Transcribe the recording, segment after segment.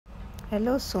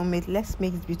Hello soulmate, let's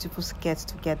make this beautiful skirt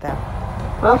together.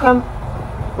 Welcome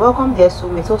dear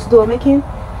soulmate. So today we're making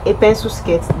a pencil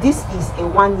skirt. This is a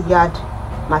 1 yard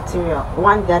material,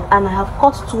 1 yard, and I've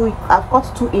cut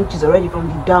 2 inches already from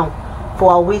the down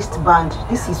for our waistband.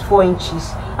 This is 4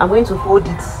 inches. I'm going to fold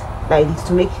it like this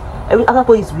to make every other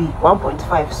fold is be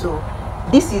 1.5. So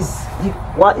this is the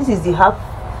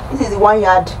 1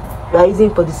 yard we are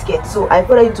using for the skirt. So I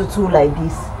folded into 2 like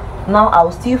this. Now I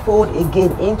will still fold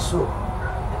again into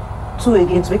 2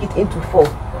 again to make it into 4.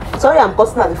 Sorry, I'm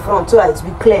cutting at the front so that it will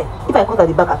be clear. If I cut at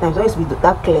the back at times, it will be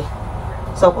that clear.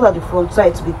 So I'll cut at the front so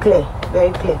it will be clear,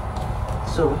 very clear.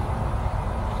 So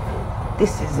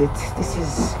this is it. This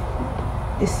is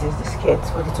the skirt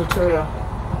for the tutorial.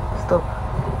 Stop.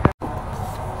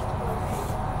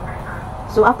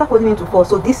 So after folding into 4,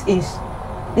 so these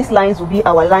lines will be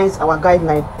our lines, our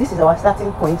guideline. This is our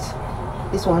starting point.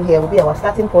 This one here will be our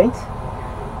starting point.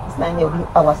 This line here will be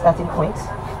our starting point.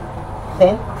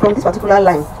 Then from this particular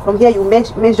line, from here you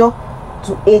measure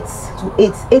to 8 to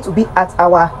 8. 8 will be at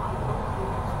our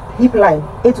hip line.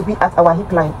 8 will be at our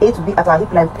hip line. 8 will be at our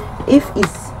hip line. If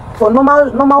it's for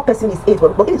normal person is 8,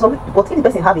 but if the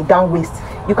person have a down waist,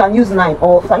 you can use 9,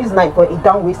 or you can use 9 for a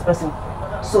down waist person.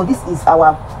 So this is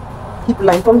our hip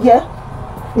line. From here,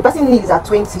 the person knee is at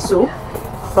 20. So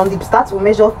from the start we'll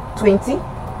measure 20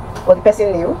 for the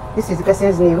person knee. This is the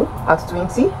person's knee at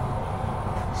 20.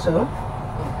 So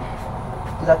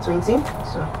is at 20.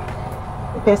 So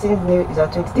the person's knee is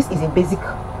at 20. This is a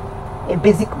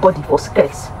basic body for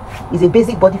skirts. Is a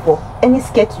basic body for any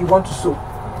skirt you want to sew.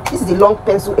 This is a long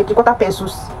pencil, a 3/4 pencil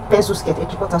skirt, a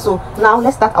 3/4. So now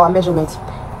let's start our measurement.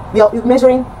 We're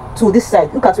measuring to this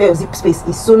side. Look at where your zip space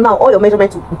is. So now all your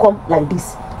measurement will become like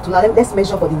this. So now let's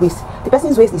measure for the waist. The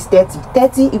person's waist is 30.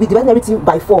 30, if we divide everything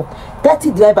by 4,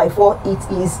 30 divided by 4,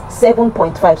 it is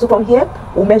 7.5. So from here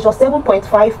we'll measure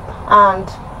 7.5 and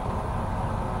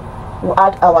we'll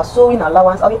add our sewing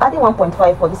allowance. I'll be adding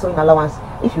 1.5 for this sewing allowance.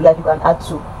 If you like, you can add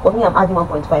 2. For me, I'm adding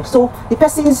 1.5. So the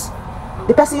person's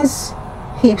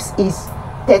hips is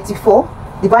 34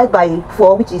 divided by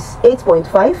 4, which is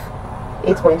 8.5,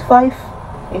 8.5,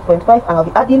 8.5, and I'll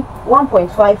be adding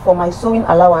 1.5 for my sewing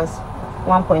allowance.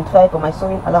 1.5 for my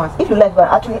sewing allowance. If you like, you can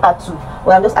actually add 2.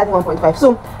 Well, I'm just adding 1.5.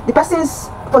 So the person's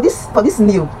for this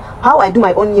nail, how I do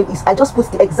my own nail is I just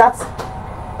put the exact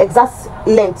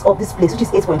length of this place, which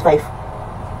is 8.5.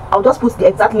 I'll just put the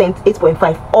exact length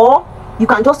 8.5, or you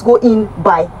can just go in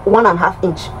by 1.5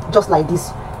 inch, just like this.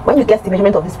 When you get the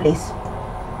measurement of this place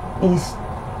is,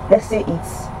 let's say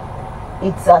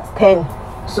it's at 10.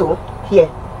 So here,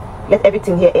 let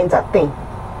everything here ends at 10.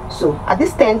 So at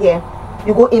this 10 here,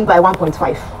 you go in by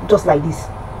 1.5, just like this.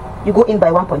 You go in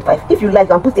by 1.5. If you like,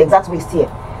 you can put the exact waist here.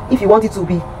 If you want it to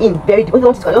be in very deep, if you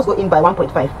want it to just go in by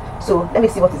 1.5. So let me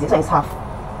see what is this. This one is half.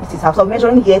 This is half. So I'm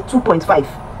measuring here 2.5.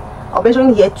 I'm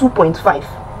measuring here 2.5.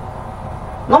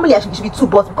 Normally it should be 2,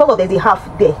 but because of there's a half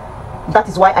there, that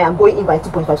is why I am going in by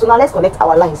 2.5. So now let's connect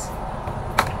our lines.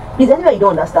 Please, anywhere you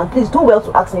don't understand, please do well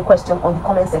to ask me a question on the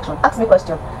comment section. Ask me a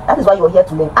question. That is why you're here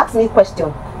to learn. Ask me a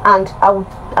question, and I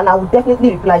will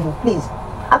definitely reply you. Please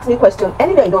ask me a question.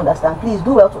 Anywhere you don't understand, please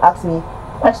do well to ask me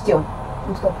question.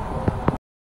 Stop.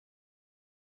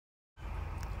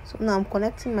 So now I'm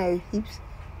connecting my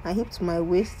hip to my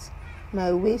waist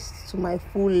to my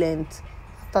full length.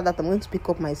 After that, I'm going to pick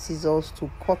up my scissors to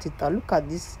cut it out. Look at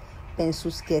this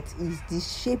pencil skirt. The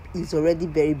shape is already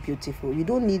very beautiful. You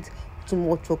don't need too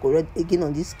much work already again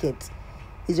on this skirt.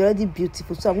 It's already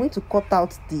beautiful. So I'm going to cut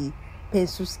out the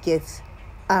pencil skirt,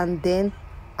 and then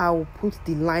I'll put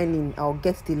the lining. I'll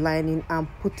get the lining and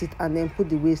put it, and then put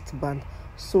the waistband.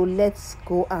 So let's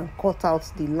go and cut out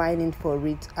the lining for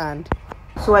it. And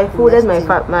so I folded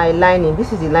my lining.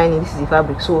 This is the lining, this is the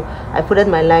fabric. So I folded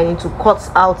my lining to cut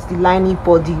out the lining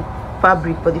for the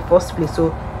fabric for the first place.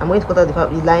 So I'm going to cut out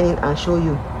the lining and show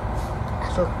you.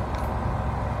 So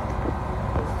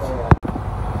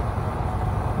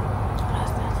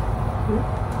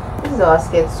this is our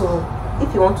skirt. So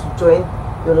if you want to join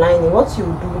your lining, what you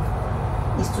do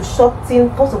is to shorten.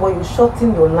 First of all, you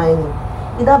shorten your lining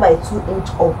either by 2 inch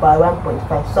or by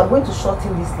 1.5. So I'm going to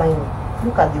shorten this lining.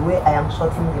 Look at the way I am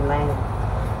shortening the lining.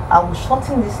 I will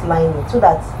shorten this lining so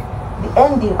that the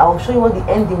ending, I will show you what the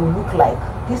ending will look like.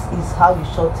 This is how you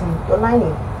shorten your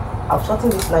lining. I'll shorten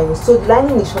this lining. So the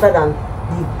lining is shorter than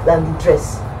the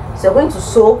dress. So you're going to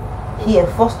sew here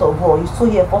first of all. You sew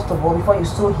here first of all before you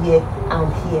sew here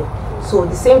and here. So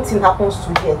the same thing happens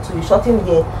to here. So you shorten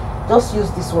here. Just use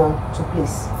this one to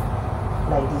place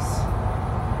like this,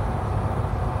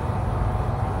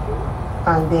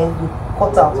 and then you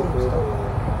cut out.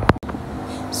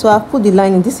 So I've put the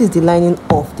lining. This is the lining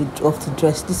of the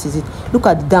dress. This is it. Look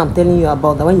at the day I'm telling you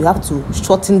about, that when you have to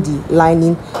shorten the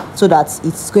lining so that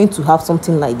it's going to have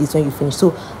something like this when you finish.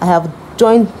 So I have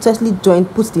successfully joined,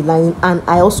 put the lining, and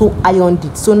I also ironed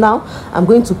it. So now I'm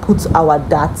going to put our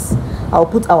darts. I'll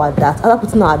put our dart. After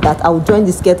putting our dart, I will join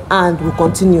the skirt and we'll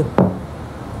continue.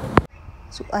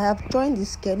 So I have joined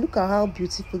this skirt. Look at how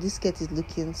beautiful this skirt is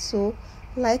looking. So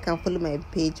like and follow my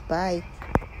page. Bye.